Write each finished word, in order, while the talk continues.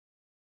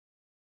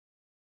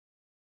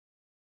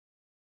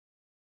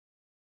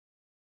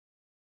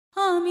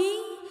আমি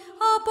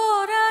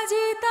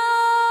অপরাজিতা।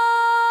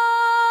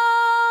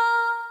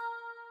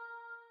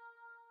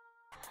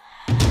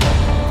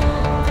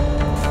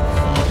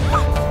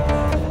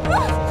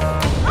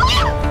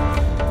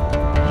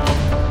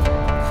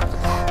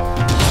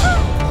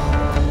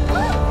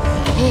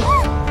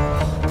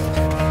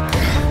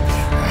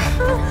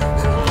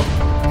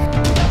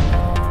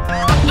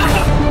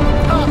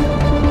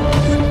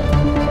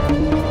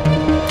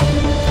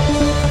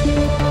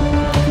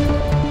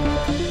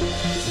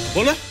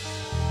 बोला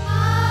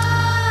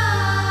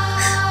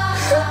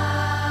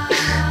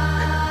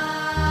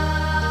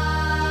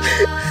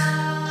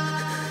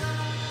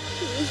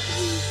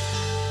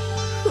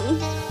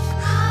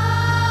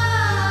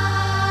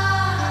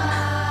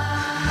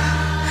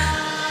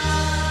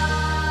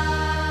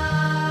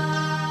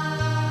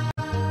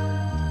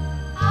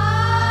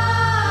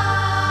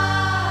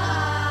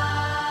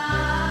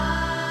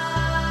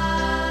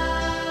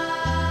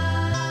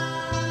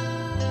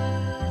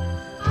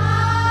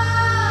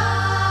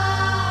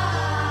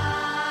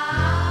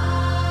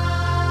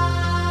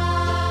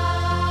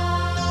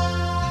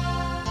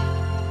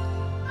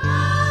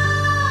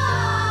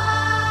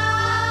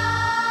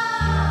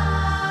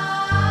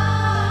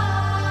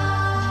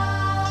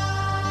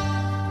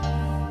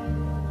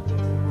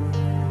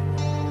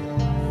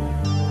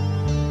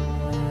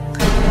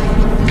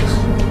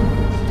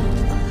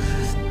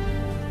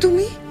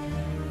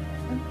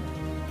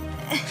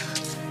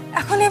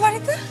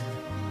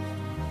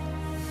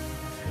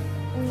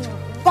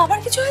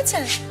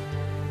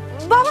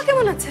বাবা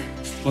কেমন আছে?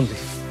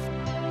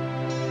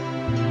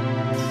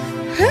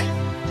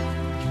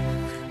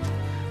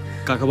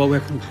 কাকা বাবু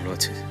এখন ভালো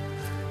আছে।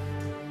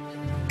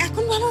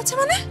 এখন ভালো আছে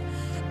মানে?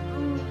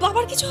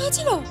 বাবার কিছু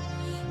হয়েছিল?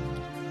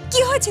 কি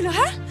হয়েছিল?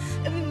 হ্যাঁ,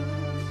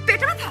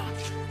 পেটে ব্যথা?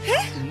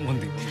 হ্যাঁ,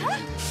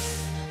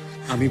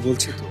 আমি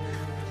বলছি তো,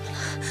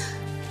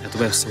 এত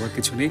ব্যস্ত হওয়ার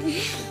কিছু নেই।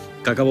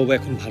 কাকা বাবু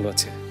এখন ভালো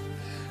আছে।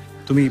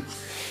 তুমি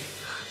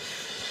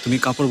তুমি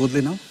কাপড়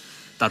বদলে নাও,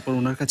 তারপর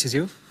ওনার কাছে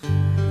যেও।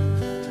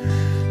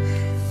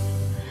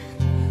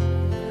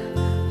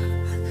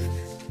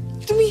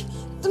 তুমি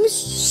তুমি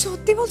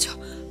সত্যি বলছো?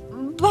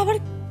 বাবার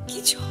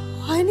কিছু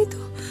হয়নি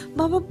তো?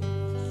 বাবা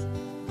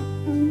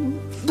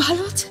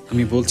ভালো আছে?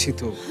 আমি বলছি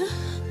তো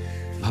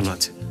ভালো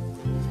আছে।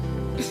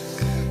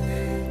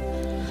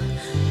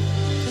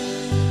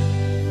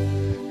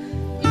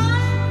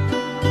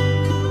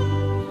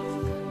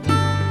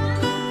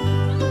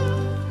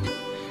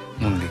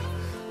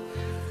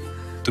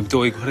 তুমি তো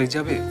ওই ঘরে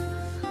যাবে,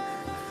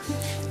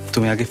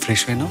 তুমি আগে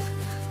ফ্রেশ হয়ে নাও,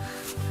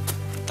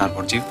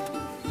 তারপর যেও।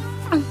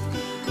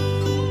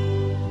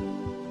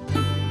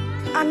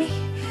 আমি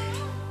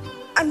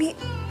আমি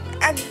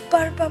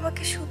একবার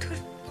বাবাকে শুধু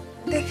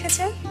দেখে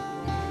যাই।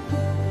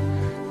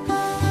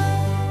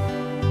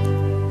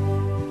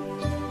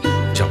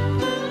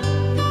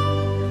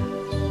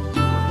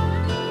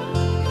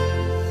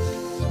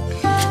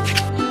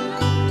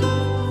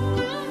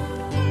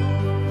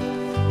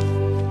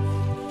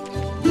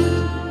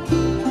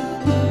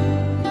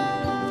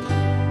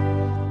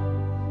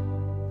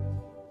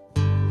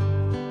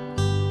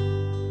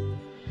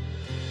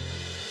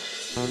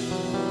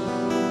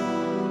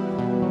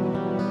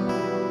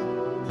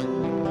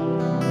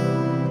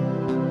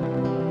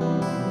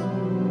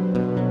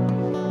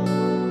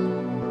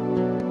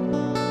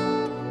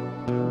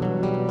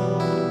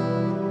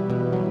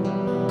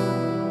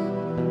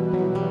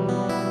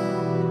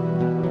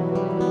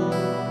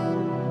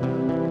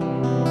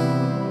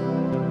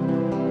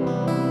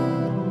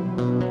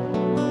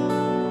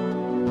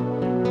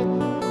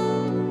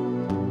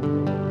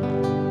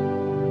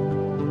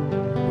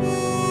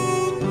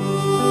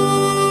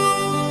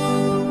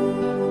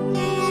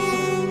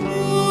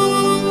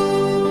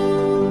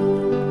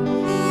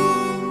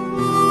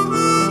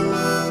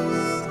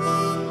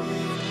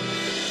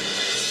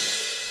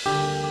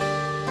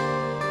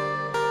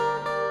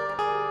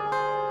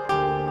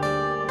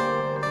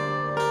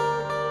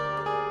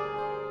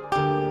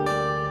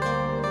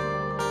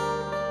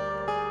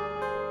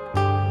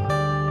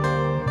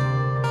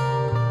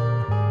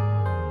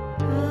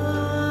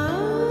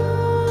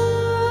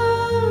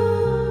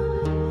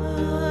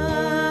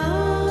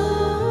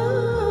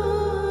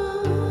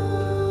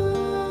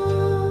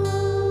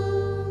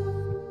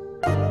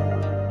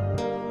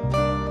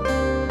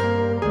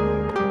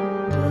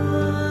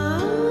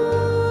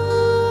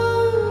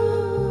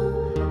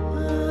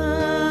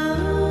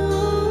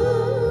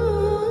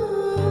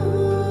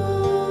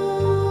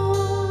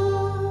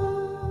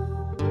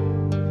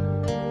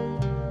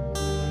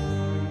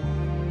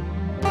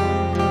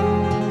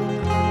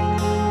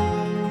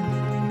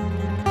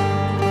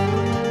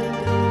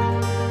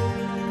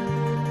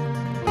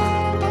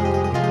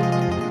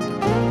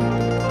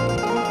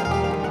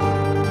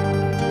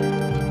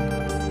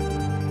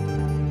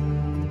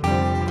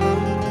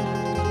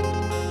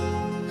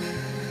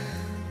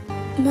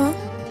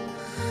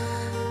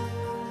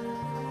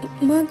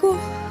 মা গো,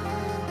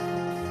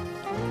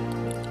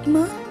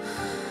 মা,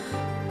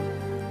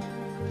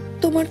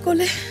 তোমার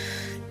কোলে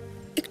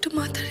একটু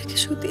মাথা রেখে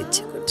শুতে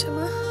ইচ্ছে করছে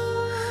মা।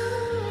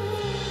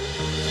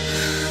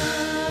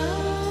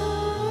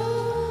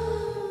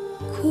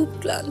 খুব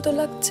ক্লান্ত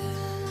লাগছে,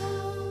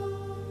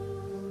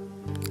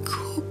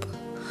 খুব।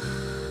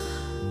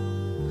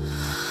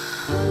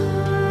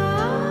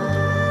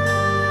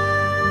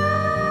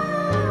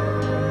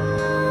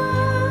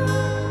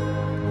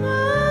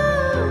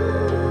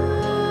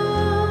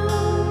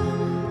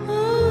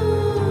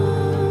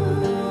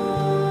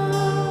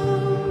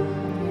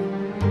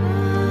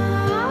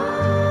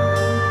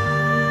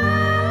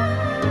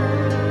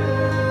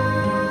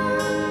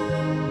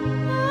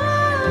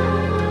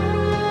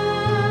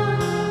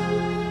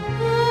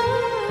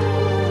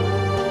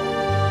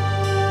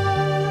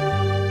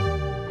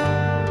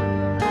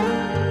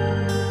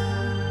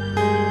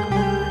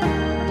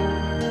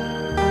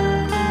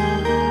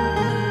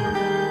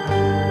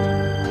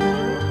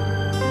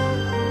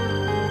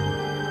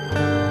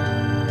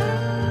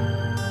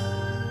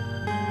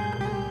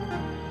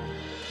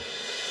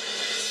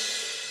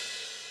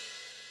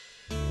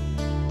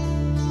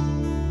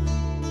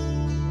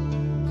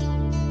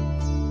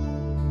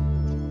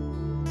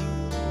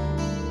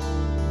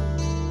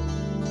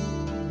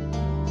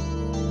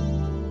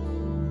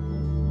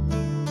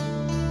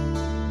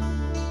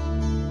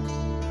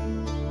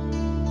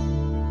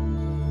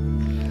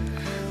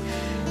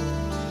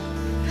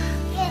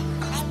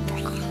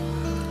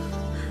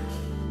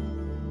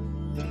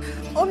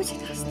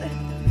 অভিজিৎ আসতে।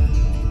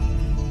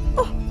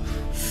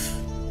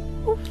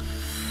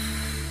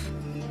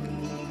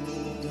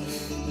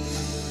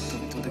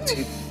 তুমি তো দেখছি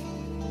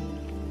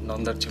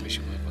নন্দার চেয়ে বেশি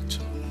ভয় পাচ্ছ।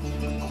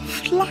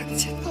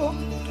 লাগছে তো।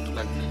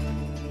 লাগবে।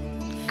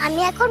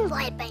 আমি এখন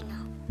ভয় পাই না।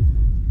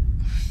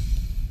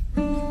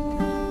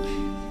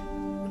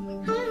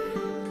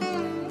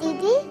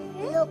 দিদি,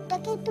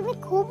 লোকটাকে তুমি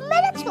খুব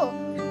মেরেছো?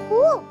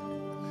 খুব?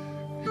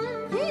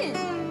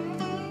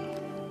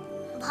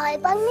 ভয়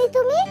পাওনি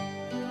তুমি?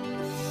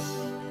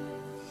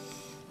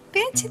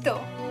 পেয়েছি তো,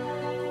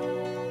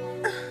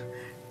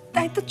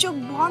 তাই তো চোখ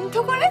বন্ধ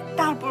করে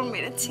তারপর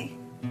মেরেছি।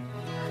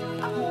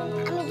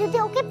 আমি যদি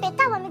ওকে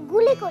পেতাম আমি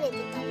গুলি করে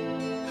দিতাম।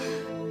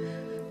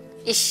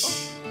 ইস,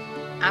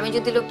 আমি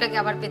যদি লোকটাকে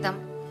আবার পেতাম।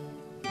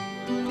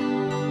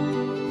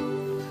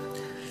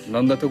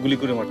 নন্দা তো গুলি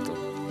করে মারতো,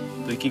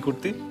 তুই কি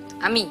করতি?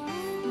 আমি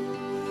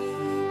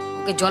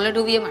ওকে জলে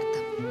ডুবিয়ে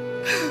মারতাম।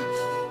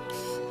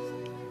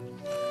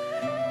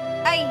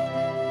 এই,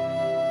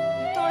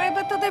 তোরা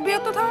এবার তোদের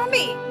বিরত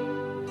থামাবি?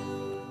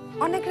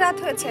 অনেক রাত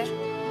হয়েছে,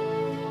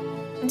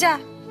 যা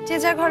যে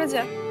যা ঘরে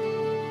যা।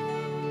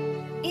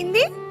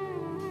 ইন্দি,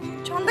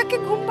 ছন্দাকে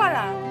ঘুম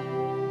পাড়া,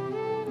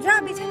 যা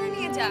বিছানা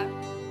নিয়ে যা।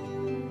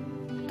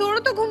 তোরও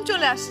তো ঘুম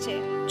চলে আসছে,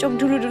 চোখ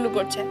ঢুলু ঢুলু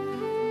করছে।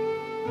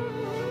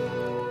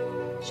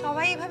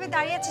 সবাই এভাবে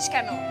দাঁড়িয়ে আছিস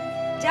কেন?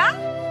 যা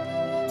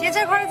যে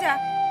যা ঘরে যা,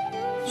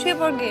 শুয়ে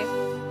পড় গিয়ে।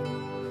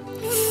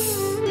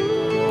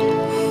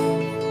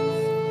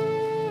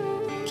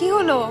 কি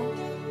হলো?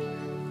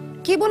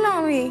 কি বললাম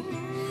আমি?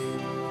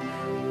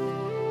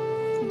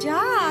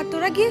 যা,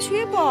 তোরা গিয়ে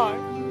শুয়ে পড়,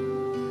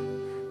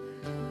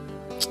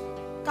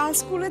 কাল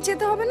স্কুলে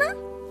যেতে হবে না?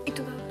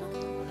 একটু দাও তো।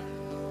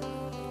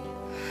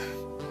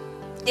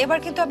 এবার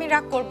কিন্তু আমি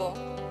রাগ করব।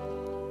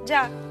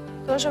 যা,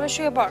 তোরা সবাই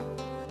শুয়ে পড়।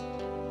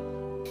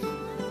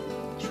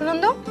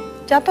 সুনন্দ,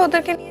 যা তো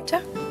ওদেরকে নিয়ে যা।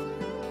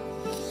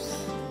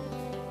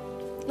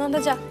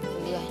 নন্দা যা।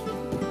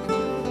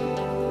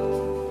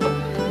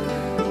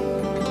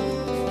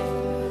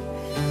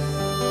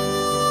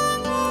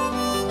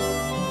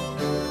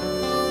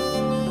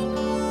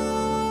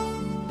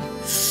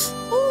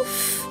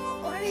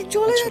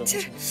 চলে যাচ্ছে।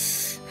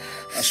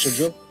 আশ্চর্য,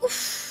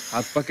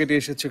 হাত পা কেটে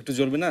এসেছে, একটু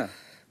জ্বলবে না?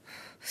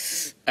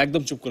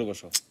 একদম চুপ করে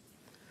বসো।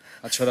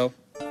 আচ্ছা রাও,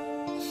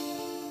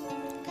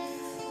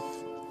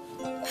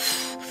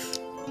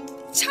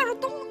 ছাড়ো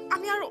তো,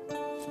 আমি আর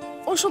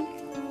ওসব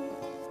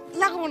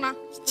লাগাবো না।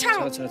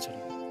 ছাড়ো। আচ্ছা আচ্ছা,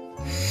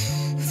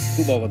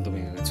 খুব অবাধ্য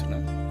হয়ে গেছে না?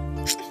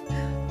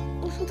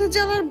 ওষুধের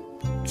জ্বালার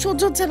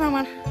সহ্য হচ্ছে না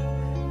আমার।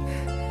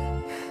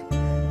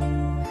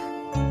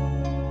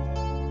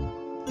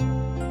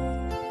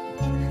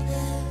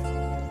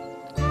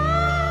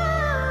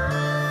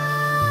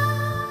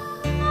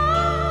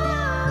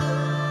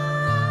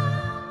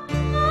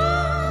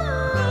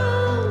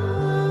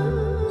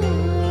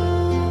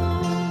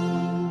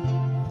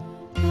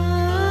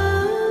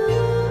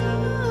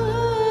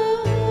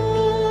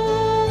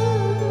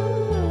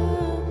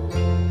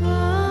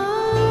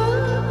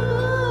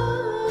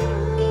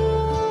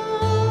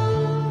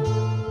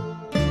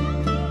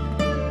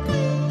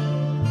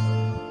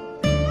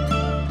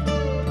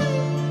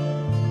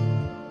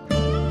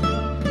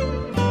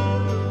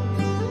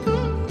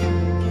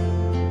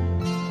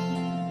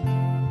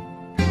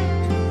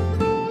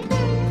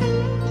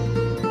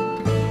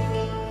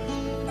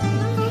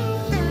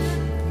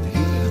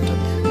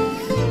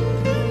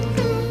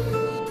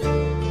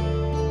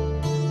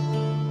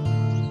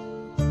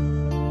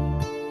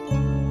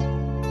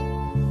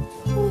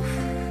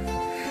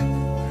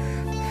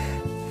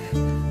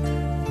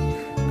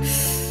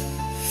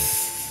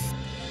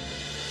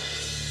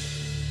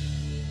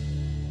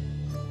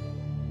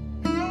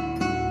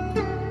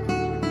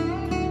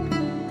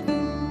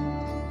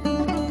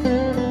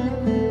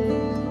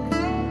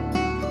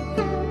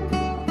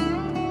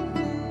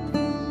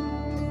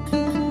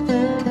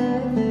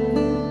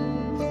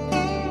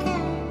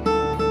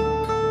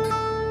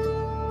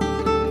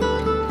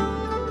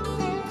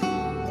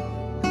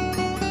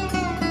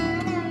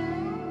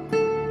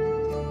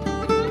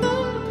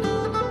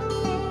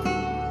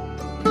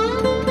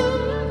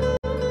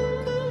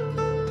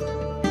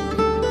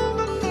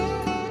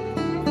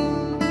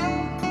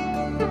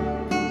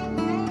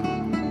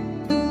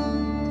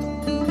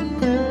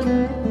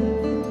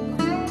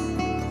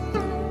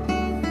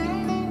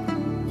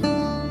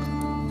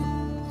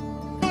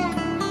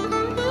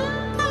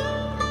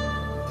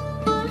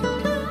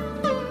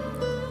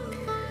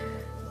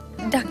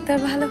 ডাক্তার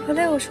ভালো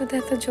হলে ওষুধ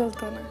এত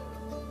জ্বলতো না।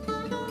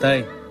 তাই?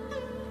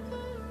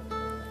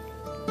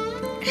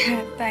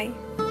 হ্যাঁ তাই।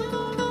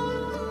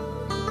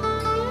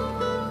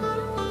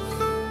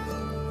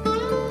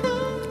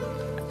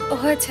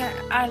 হয়েছে,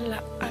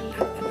 আল্লাহ আল্লাহ।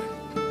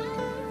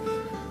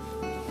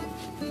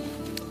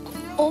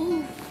 ও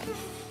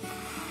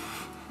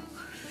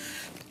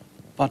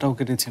পাটাও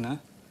কেটেছে না?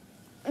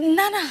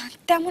 না না,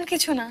 তেমন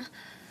কিছু না।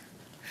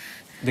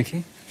 দেখি।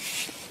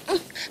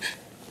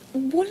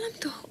 বললাম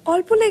তো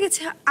অল্প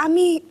লেগেছে,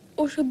 আমি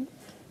ওষুধ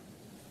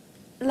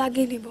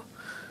লাগিয়ে নিব।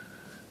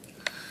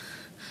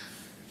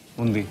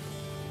 বন্দি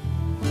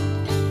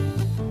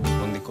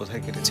বন্দি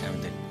কোথায় কেটেছে আমি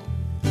দেখব।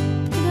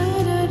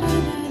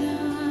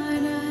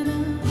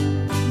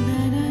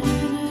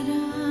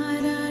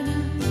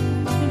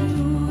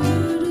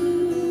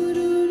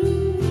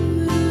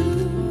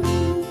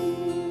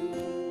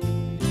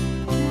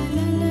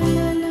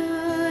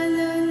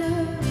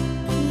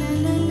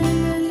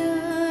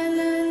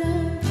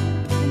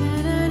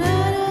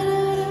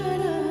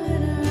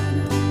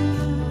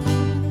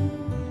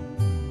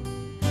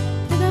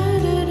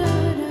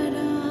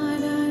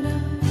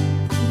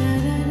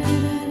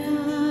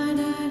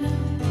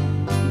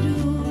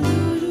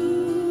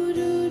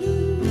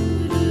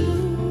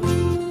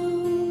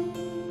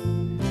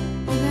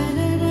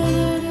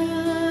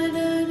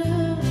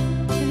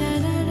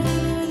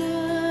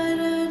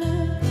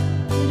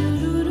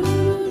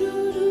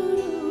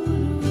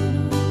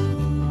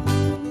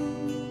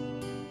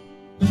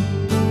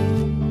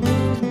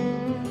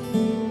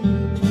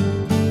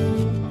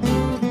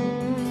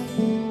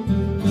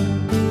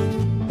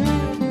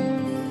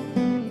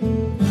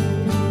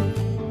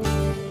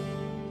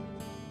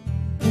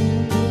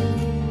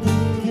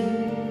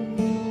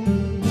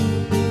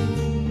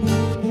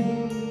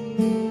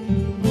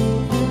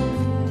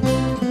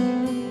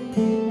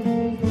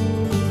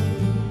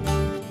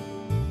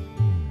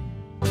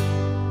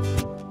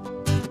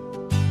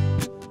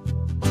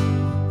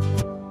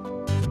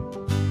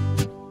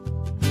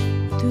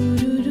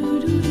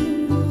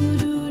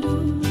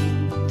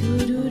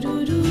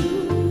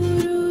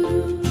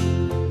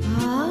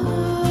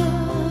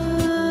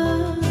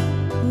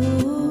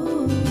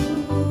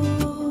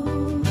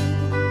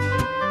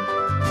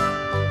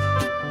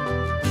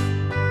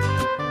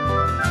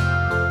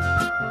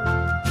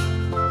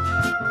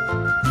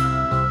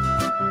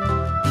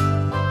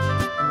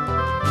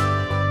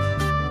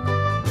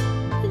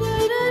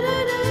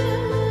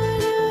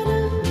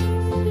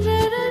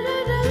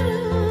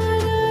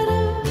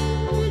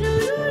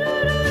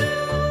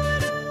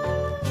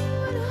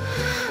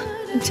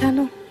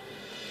 জানো,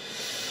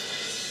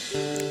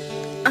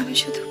 আমি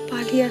শুধু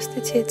পালিয়ে আসতে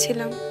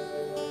চেয়েছিলাম।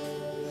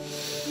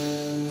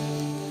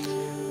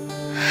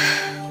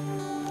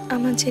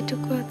 আমার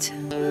যেটুকু আছে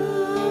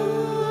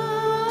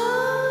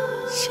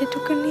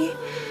সেটুকু নিয়ে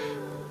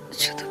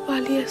শুধু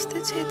পালিয়ে আসতে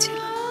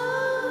চেয়েছিলাম।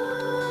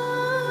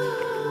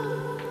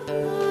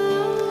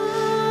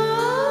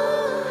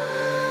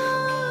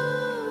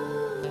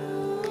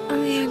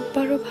 আমি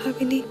একবারও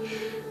ভাবিনি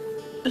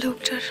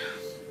লোকটার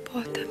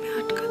পথ আমি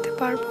আটকাতে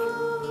পারবো,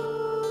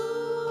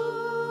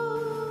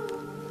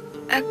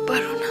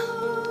 একবারও না।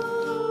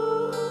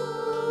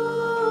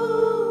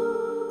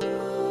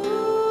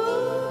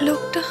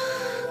 লোকটা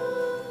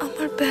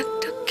আমার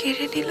ব্যাগটা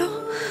কেড়ে নিল,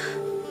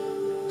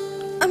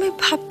 আমি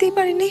ভাবতেই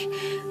পারিনি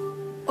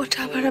ওটা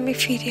আবার আমি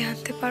ফিরিয়ে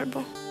আনতে পারবো।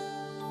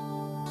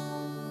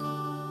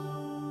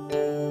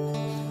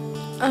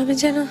 আমি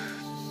যেন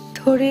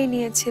ধরেই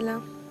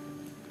নিয়েছিলাম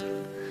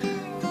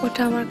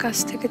ওটা আমার কাছ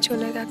থেকে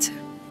চলে গেছে।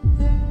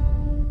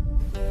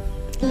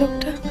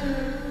 লোকটা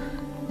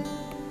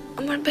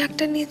আমার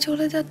ব্যাগটা নিয়ে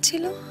চলে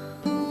যাচ্ছিল,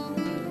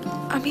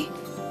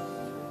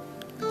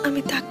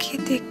 আমি তাকিয়ে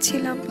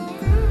দেখছিলাম।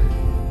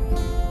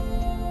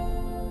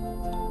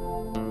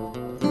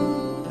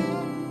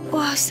 ও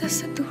আস্তে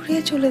আস্তে দূরে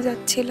চলে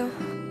যাচ্ছিল,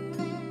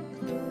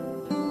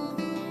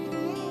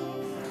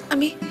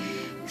 আমি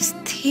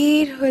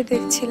স্থির হয়ে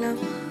দেখছিলাম।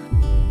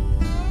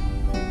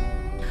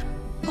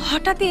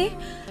 হঠাৎই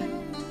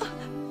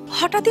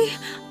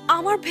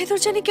আমার ভেতর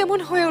জানি কেমন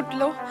হয়ে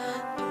উঠলো,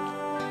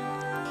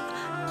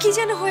 কি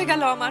যেন হয়ে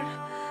গেল আমার।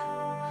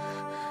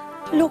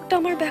 লোকটা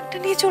আমার ব্যাগটা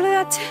নিয়ে চলে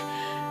যাচ্ছে,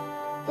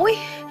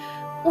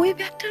 ওই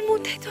ব্যাগটার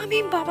মধ্যে তো আমি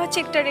বাবার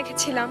চেকটা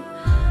রেখেছিলাম।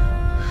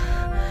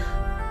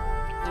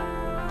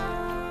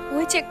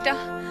 ওই চেকটা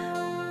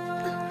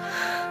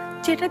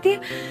যেটা দিয়ে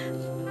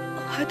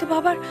হয়তো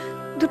বাবার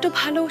দুটো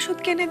ভালো ওষুধ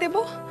কিনে দেব,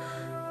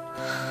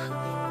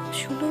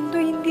 সুনন্দ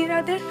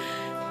ইন্দিরাদের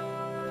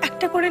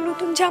একটা করে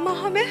নতুন জামা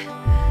হবে,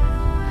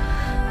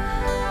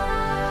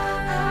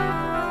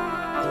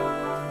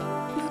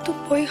 নতুন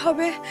বই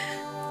হবে,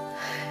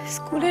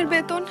 স্কুলের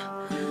বেতন।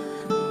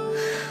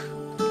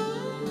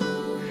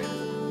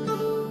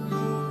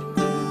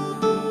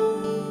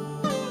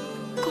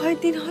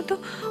 কয়েকদিন হয়তো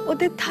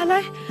ওদের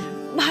থালায়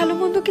ভালো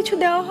মন্দ কিছু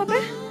দেওয়া হবে,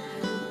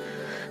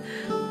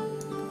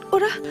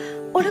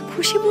 ওরা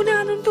খুশি মনে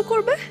আনন্দ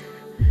করবে।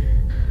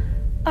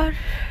 আর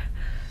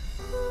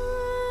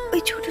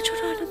ওই ছোট ছোট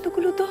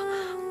আনন্দগুলো তো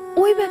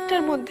ওই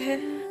ব্যাগটার মধ্যে,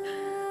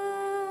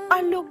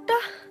 আর লোকটা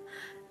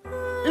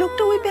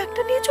ওই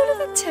ব্যাগটা নিয়ে চলে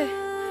যাচ্ছে।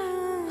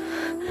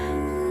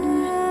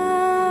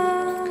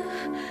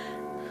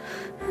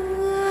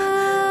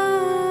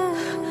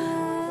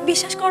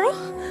 বিশ্বাস করো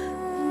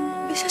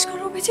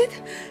অভিজিৎ,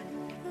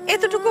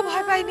 এতটুকু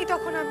ভয় পাইনি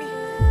তখন আমি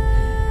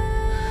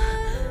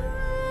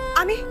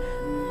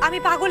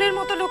পাগলের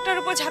মতো লোকটার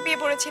উপর ঝাঁপিয়ে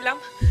পড়েছিলাম।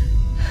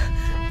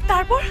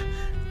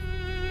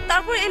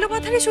 তারপর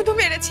এলোপাথারি শুধু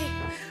মেরেছি,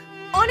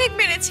 অনেক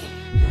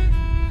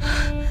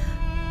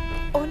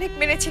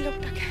মেরেছি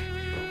লোকটাকে।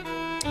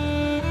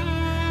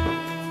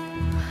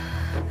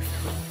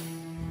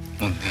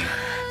 মন্দি,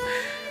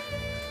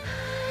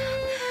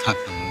 থাক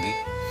না মন্দি,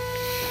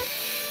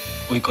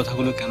 ওই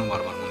কথাগুলো কেন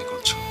বারবার মনে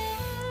করছো?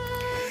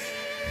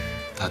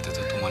 তাতে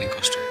তো তোমারই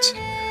কষ্ট হচ্ছে।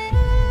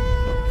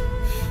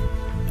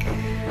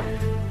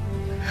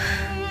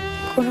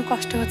 কোনো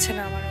কষ্ট হচ্ছে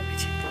না আমার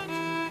অভিজিৎ।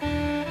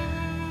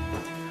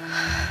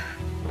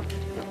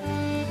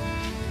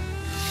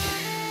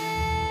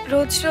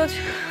 রোজ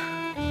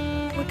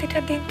প্রতিটা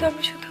দিন তো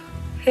আমি শুধু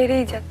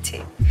হেরেই যাচ্ছি।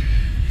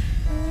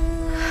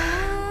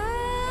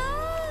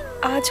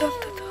 আজ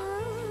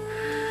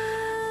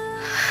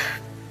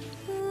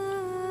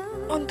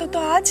অন্তত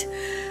আজ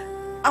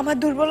আমার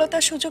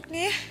দুর্বলতার সুযোগ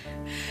নিয়ে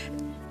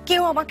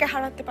কেউ আমাকে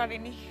হারাতে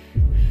পারেনি,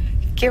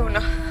 কেউ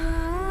না।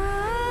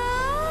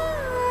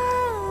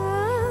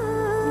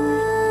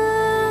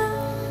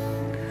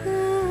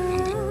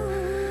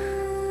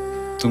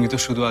 তুমি তো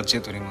শুধু আজ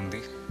জেতরি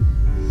মন্দির,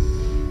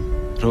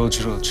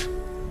 রোজ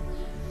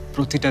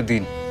প্রতিটা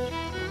দিন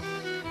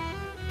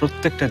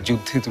প্রত্যেকটা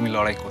যুদ্ধে তুমি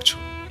লড়াই করছো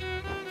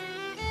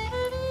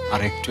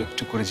আর একটু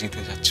একটু করে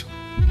জিতে যাচ্ছ।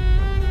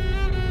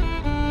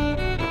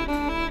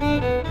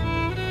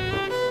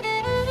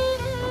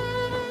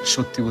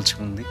 সত্যি বলছি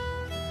মন্দির,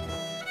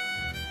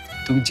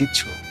 তুমি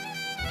জিতছো,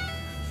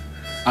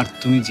 আর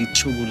তুমি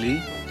জিতছো বলেই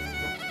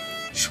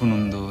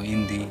সুনন্দ,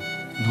 ইন্দি,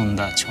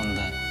 নন্দা,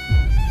 ছন্দা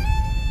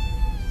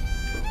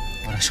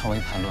ওরা সবাই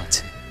ভালো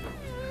আছে,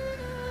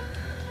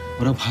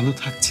 ওরা ভালো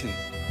থাকছে।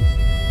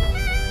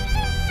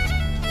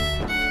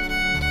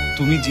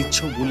 তুমি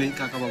জিতছো বলেই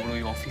কাকা বাবুর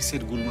ওই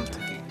অফিসের গোলমাল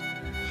থেকে,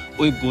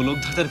 ওই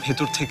গোলকধাঁধার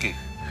ভেতর থেকে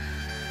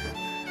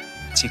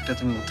চেকটা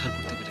তুমি উদ্ধার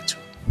করতে পেরেছো।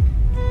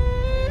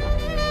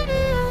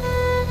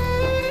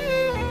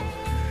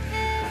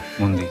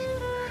 মন্দি,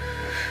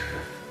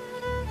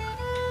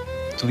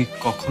 তুমি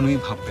কখনোই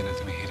ভাববে না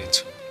তুমি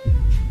হেরেছো,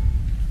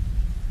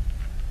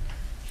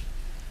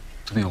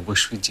 তুমি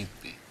অবশ্যই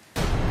জিতবে।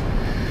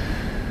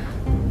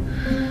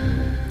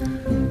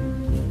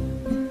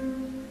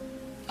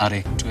 আর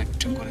একটু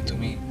একটু করে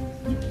তুমি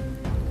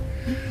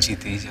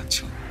জিতেই যাচ্ছ।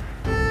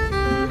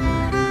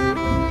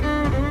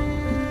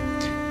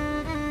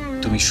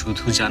 তুমি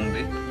শুধু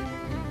জানবে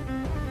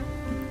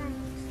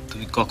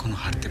তুমি কখনো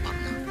হারতে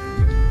পারবে না,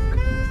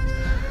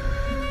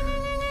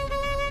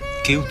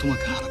 কেউ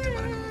তোমাকে হারাতে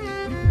পারে না।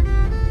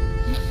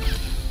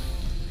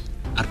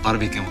 আর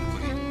পারবে কেমন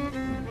করে?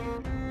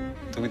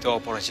 তুমি তো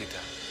অপরাজিতা।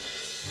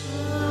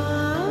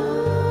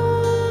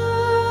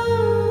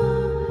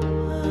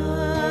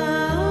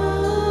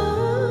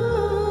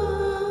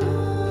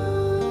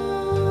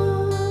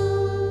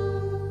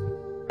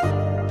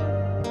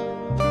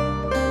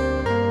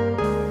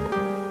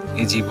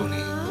 এই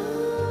জীবনে,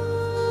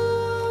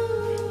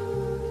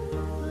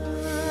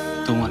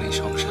 তোমার এই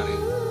সংসারে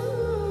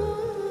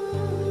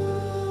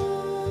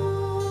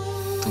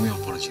তুমি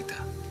অপরাজিতা।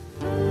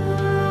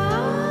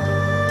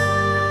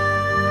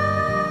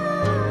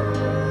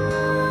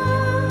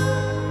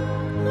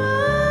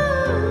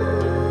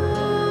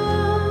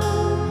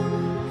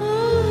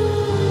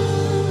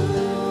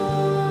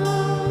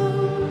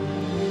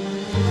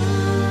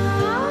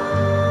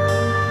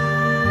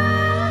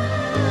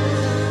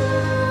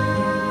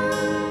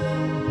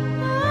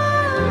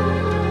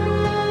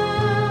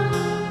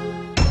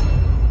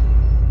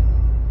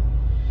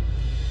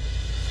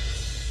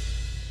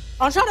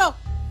 অনসরো,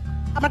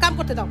 আমার কাম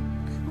করতে দাও।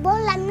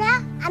 বললাম না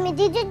আমি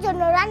দিদির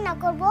জন্য রান্না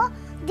করব,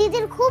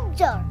 দিদির খুব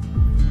জ্বর।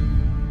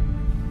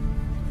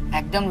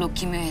 একদম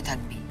লক্ষ্মী মেয়ে হয়ে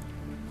থাকবি,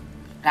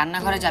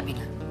 রান্নাঘরে যাবি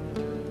না।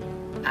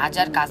 আজ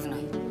আর কাজ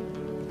নয়,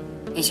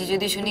 এসে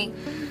যদি শুনি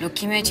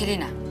লক্ষ্মী মেয়ে ছিলি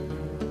না,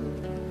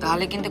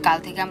 তাহলে কিন্তু কাল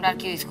থেকে আমরা আর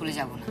কেউ স্কুলে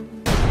যাব না।